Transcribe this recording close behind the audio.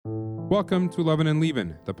Welcome to Lovin and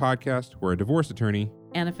Leavin, the podcast where a divorce attorney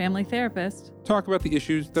and a family therapist talk about the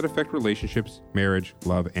issues that affect relationships, marriage,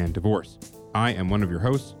 love, and divorce. I am one of your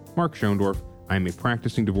hosts, Mark Schondorf. I am a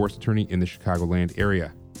practicing divorce attorney in the Chicagoland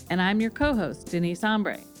area. And I'm your co-host, Denise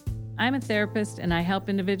Ambre. I'm a therapist and I help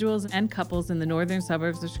individuals and couples in the northern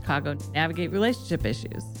suburbs of Chicago navigate relationship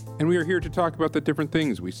issues. And we are here to talk about the different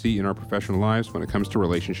things we see in our professional lives when it comes to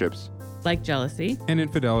relationships. Like jealousy, and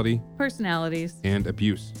infidelity, personalities, and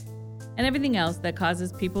abuse. And everything else that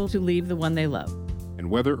causes people to leave the one they love.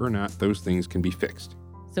 And whether or not those things can be fixed.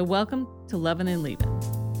 So welcome to Lovin and Leavin.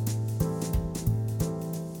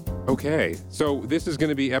 Okay, so this is going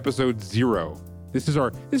to be episode 0. This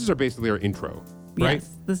is basically our intro, right? Yes,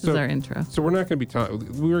 this is our intro. So we're not going to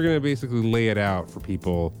be we're going to basically lay it out for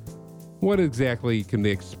people. What exactly can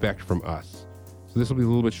they expect from us? So this will be a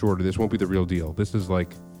little bit shorter. This won't be the real deal. This is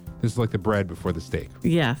like the bread before the steak.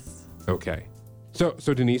 Yes. Okay. So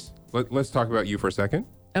Denise, let's talk about you for a second.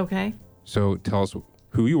 Okay. So tell us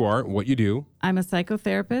who you are, what you do. I'm a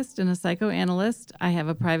psychotherapist and a psychoanalyst. I have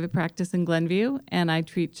a private practice in Glenview, and I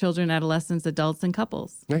treat children, adolescents, adults, and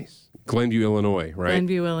couples. Nice. Glenview, Illinois, right?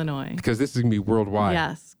 Glenview, Illinois. Because this is going to be worldwide.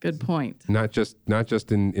 Yes, good point. Not just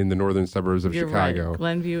in the northern suburbs of You're Chicago. Right.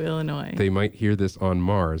 Glenview, Illinois. They might hear this on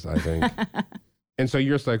Mars, I think. And so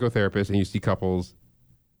you're a psychotherapist and you see couples.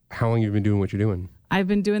 How long have you been doing what you're doing? I've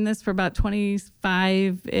been doing this for about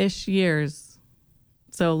 25-ish years.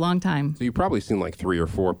 So a long time. So you've probably seen like 3 or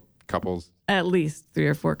 4 couples. At least 3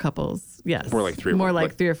 or 4 couples. Yes. More like 3 or 4. More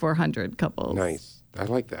like 300 or 400 couples. Nice. I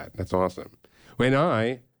like that. That's awesome. When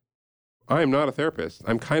I am not a therapist.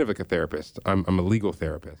 I'm kind of like a therapist. I'm a legal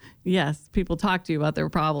therapist. Yes. People talk to you about their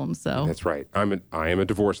problems. So that's right. I am a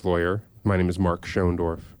divorce lawyer. My name is Mark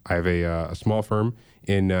Schondorf. I have a small firm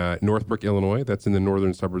in Northbrook, Illinois. That's in the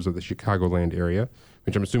northern suburbs of the Chicagoland area,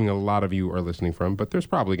 which I'm assuming a lot of you are listening from. But there's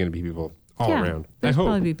probably going to be people all around. There's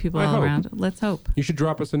probably be people all around. Let's hope. You should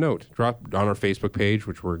drop us a note. Drop on our Facebook page,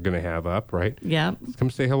 which we're going to have up, right? Yeah.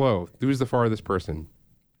 Come say hello. Who's the farthest person?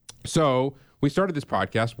 So we started this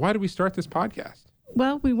podcast. Why did we start this podcast?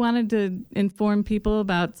 Well, we wanted to inform people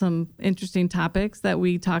about some interesting topics that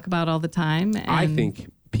we talk about all the time. And I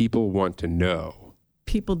think people want to know.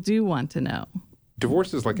 People do want to know.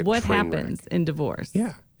 Divorce is like a train wreck. What happens in divorce?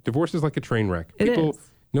 Yeah. Divorce is like a train wreck. It is.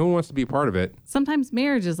 No one wants to be a part of it. Sometimes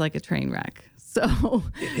marriage is like a train wreck. So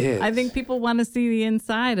it is. I think people want to see the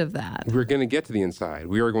inside of that. We're going to get to the inside.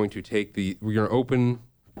 We are going to we're going to open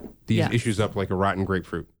these issues up like a rotten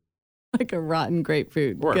grapefruit. Like a rotten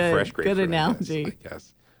grapefruit. Or a fresh grapefruit. Good analogy. I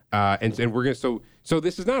guess. And we're going to, so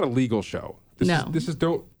this is not a legal show. This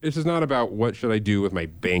is not about what should I do with my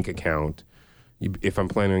bank account if I'm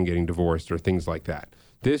planning on getting divorced or things like that.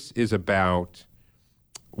 This is about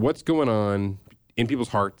what's going on in people's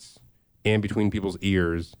hearts and between people's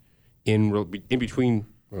ears, in between,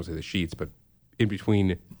 I won't say the sheets, but in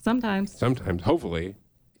between. Sometimes, hopefully.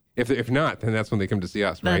 If not, then that's when they come to see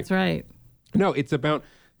us, right? That's right. No, it's about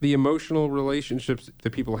the emotional relationships that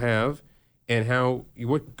people have and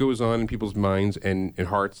what goes on in people's minds and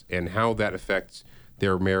hearts and how that affects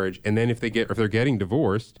their marriage. And then if they're getting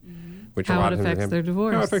divorced, which how a lot it of times affects their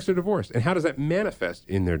divorce. How it affects their divorce. And how does that manifest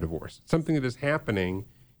in their divorce? Something that is happening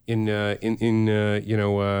in how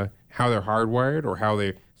they're hardwired or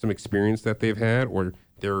some experience that they've had or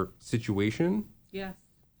their situation. Yes.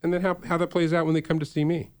 And then how that plays out when they come to see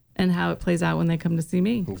me. And how it plays out when they come to see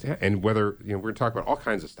me. Exactly. And whether, we're going to talk about all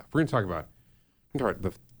kinds of stuff. We're going to talk about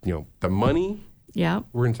the money. Yeah.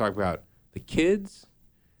 We're going to talk about the kids.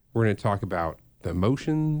 We're going to talk about the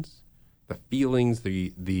emotions, the feelings,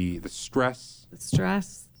 the stress. The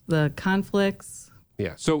stress, the conflicts.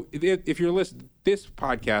 Yeah. So if you're listening, this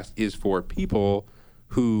podcast is for people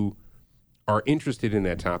who are interested in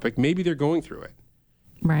that topic. Maybe they're going through it.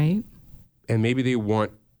 Right. And maybe they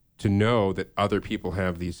want to know that other people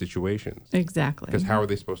have these situations. Exactly. Because how are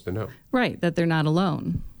they supposed to know? Right. That they're not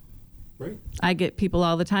alone. Right. I get people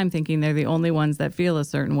all the time thinking they're the only ones that feel a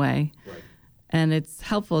certain way. Right. And it's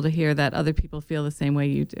helpful to hear that other people feel the same way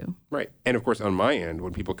you do. Right. And of course, on my end,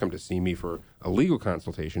 when people come to see me for a legal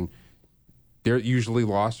consultation, they're usually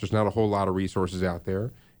lost. There's not a whole lot of resources out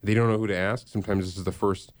there. They don't know who to ask. Sometimes this is the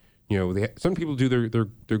first, some people do their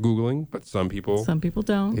Googling, but some people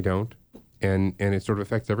don't. They don't. And it sort of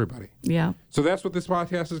affects everybody. Yeah. So that's what this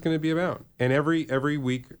podcast is going to be about. And every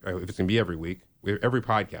week, if it's going to be every week, every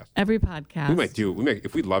podcast. Every podcast.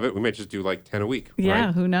 If we love it, we might just do like 10 a week. Yeah,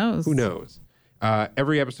 right? Who knows? Who knows?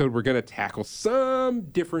 Every episode, we're going to tackle some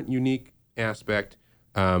different, unique aspect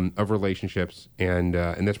of relationships. And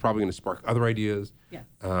that's probably going to spark other ideas. Yes.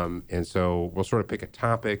 And so we'll sort of pick a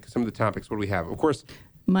topic. Some of the topics, what do we have? Of course,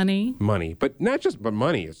 Money. But not just, but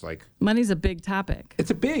money is like... Money's a big topic.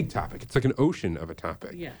 It's a big topic. It's like an ocean of a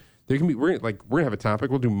topic. Yeah. There can be, we're gonna have a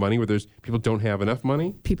topic. We'll do money where there's people don't have enough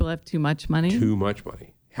money. People have too much money. Too much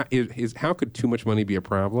money. How could too much money be a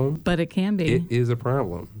problem? But it can be. It is a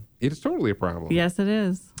problem. It is totally a problem. Yes, it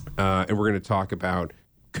is. And we're going to talk about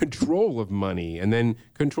control of money and then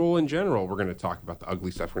control in general. We're going to talk about the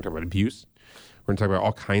ugly stuff. We're going to talk about abuse. We're going to talk about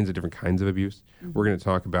all kinds of different kinds of abuse. Mm-hmm. We're going to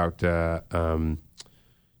talk about,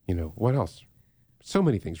 what else? So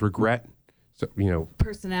many things. Regret. So,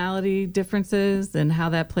 personality differences and how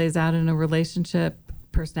that plays out in a relationship.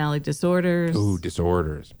 Personality disorders. Ooh,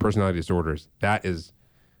 disorders. Personality disorders. That is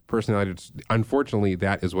personality. Unfortunately,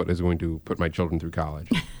 that is what is going to put my children through college.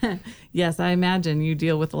 Yes, I imagine you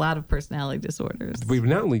deal with a lot of personality disorders.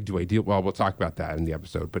 Not only do I deal, well, we'll talk about that in the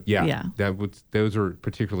episode, but those are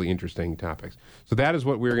particularly interesting topics. So that is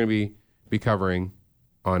what we're going to be covering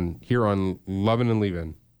here on Lovin and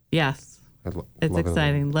Leavin. Yes. It's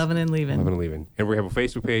exciting. Lovin and Leavin. Lovin and Leavin. And we have a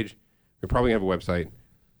Facebook page. We probably have a website.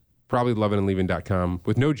 Probably lovinandleavin.com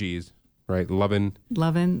with no G's, right? Lovin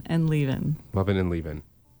and Leavin. Lovin and Leavin.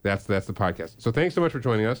 That's the podcast. So thanks so much for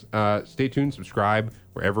joining us. Stay tuned. Subscribe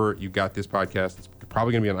wherever you got this podcast. It's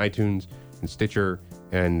probably going to be on iTunes and Stitcher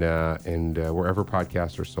and wherever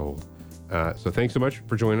podcasts are sold. So thanks so much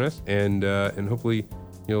for joining us, and hopefully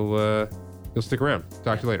you'll stick around.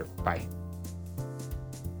 Talk to you later. Bye.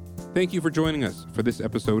 Thank you for joining us for this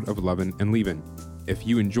episode of Lovin and Leavin. If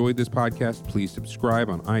you enjoyed this podcast, please subscribe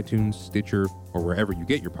on iTunes, Stitcher, or wherever you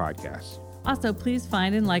get your podcasts. Also, please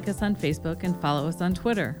find and like us on Facebook and follow us on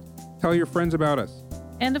Twitter. Tell your friends about us.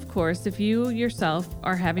 And of course, if you yourself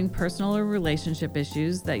are having personal or relationship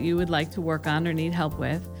issues that you would like to work on or need help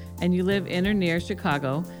with, and you live in or near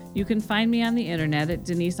Chicago, you can find me on the internet at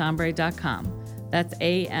deniseambre.com. That's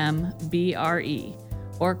AMBRE.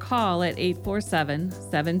 Or call at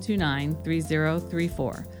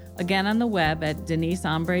 847-729-3034. Again, on the web at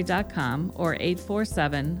deniseambre.com or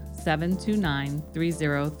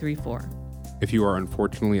 847-729-3034. If you are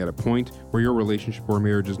unfortunately at a point where your relationship or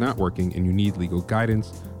marriage is not working and you need legal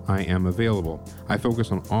guidance, I am available. I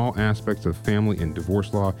focus on all aspects of family and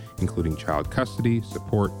divorce law, including child custody,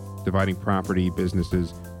 support, dividing property,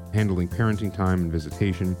 businesses, handling parenting time and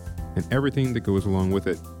visitation, and everything that goes along with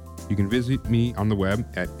it. You can visit me on the web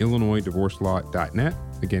at illinoisdivorcelaw.net.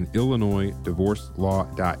 Again,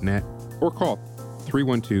 illinoisdivorcelaw.net, or call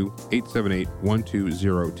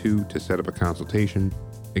 312-878-1202 to set up a consultation.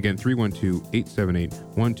 Again,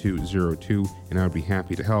 312-878-1202, and I would be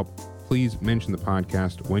happy to help. Please mention the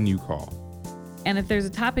podcast when you call. And if there's a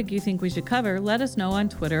topic you think we should cover, let us know on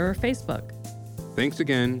Twitter or Facebook. Thanks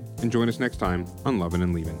again, and join us next time on Lovin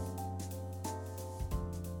and Leavin.